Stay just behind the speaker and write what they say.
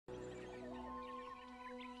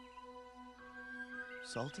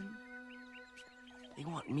Sultan? They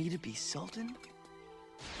want me to be Sultan?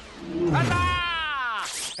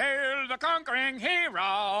 Huzzah! Hail the conquering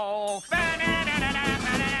hero!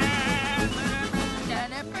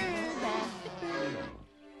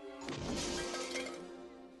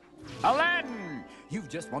 Aladdin! You've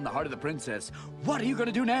just won the heart of the princess. What are you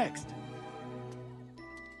gonna do next?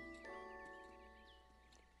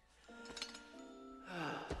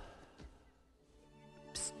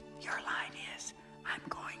 Psst, your line is, I'm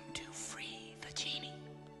going to free the genie.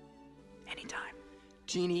 Anytime.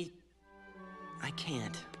 Genie, I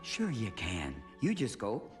can't. Sure you can. You just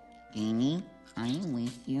go. Genie, I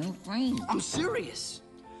wish you free. I'm serious.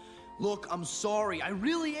 Look, I'm sorry. I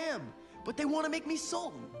really am. But they want to make me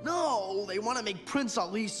Sultan. No, they want to make Prince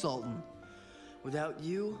Ali Sultan. Without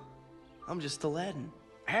you, I'm just Aladdin.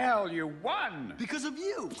 Hell, you won! Because of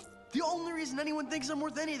you. The only reason anyone thinks I'm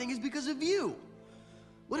worth anything is because of you.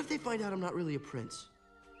 What if they find out I'm not really a prince?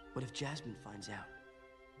 What if Jasmine finds out?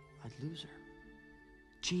 I'd lose her.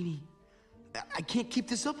 Genie, I can't keep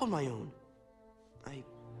this up on my own. I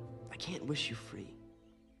can't wish you free.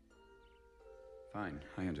 Fine,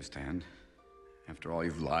 I understand. After all,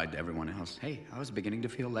 you've lied to everyone else. Hey, I was beginning to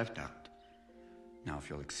feel left out. Now, if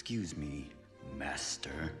you'll excuse me,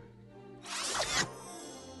 Master.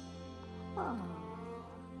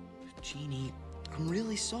 Genie, I'm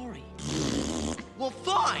really sorry. Well,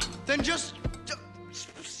 fine. Then just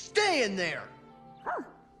stay in there.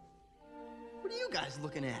 What are you guys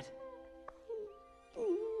looking at?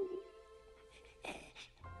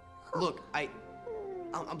 Look,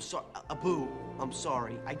 I'm sorry. Abu, I'm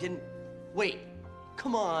sorry. I didn't... Wait.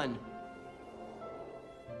 Come on.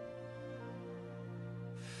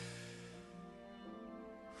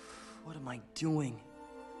 What am I doing?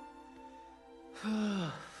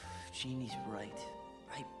 Genie's right.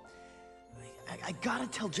 I gotta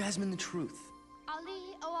tell Jasmine the truth.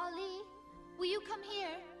 Ali, oh Ali, will you come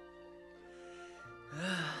here?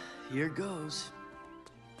 Here goes.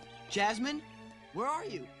 Jasmine, where are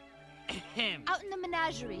you? Out in the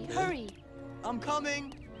menagerie, hurry. I'm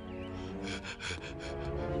coming.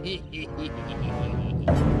 You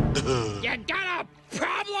got a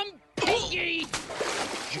problem, piggy?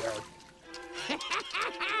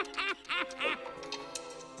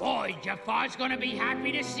 Boy, Jafar's gonna be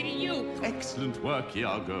happy to see you. Excellent work,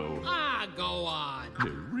 Iago. Ah, go on.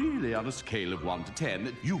 No, really, on a scale of 1 to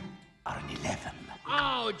 10, you are an 11.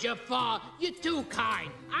 Oh, Jafar, you're too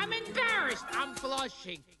kind. I'm embarrassed. I'm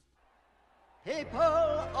blushing. People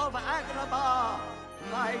of Agrabah,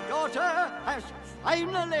 my daughter has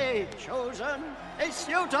finally chosen a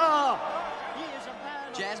suitor. He is a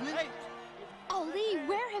man. Jasmine? Ali,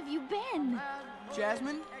 where have you been?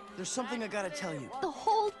 Jasmine, there's something I gotta tell you. The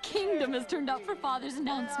whole kingdom has turned out for Father's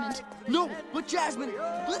announcement. No, but Jasmine,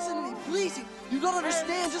 listen to me, please. You don't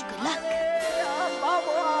understand. Just good luck.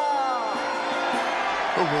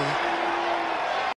 Oh, well.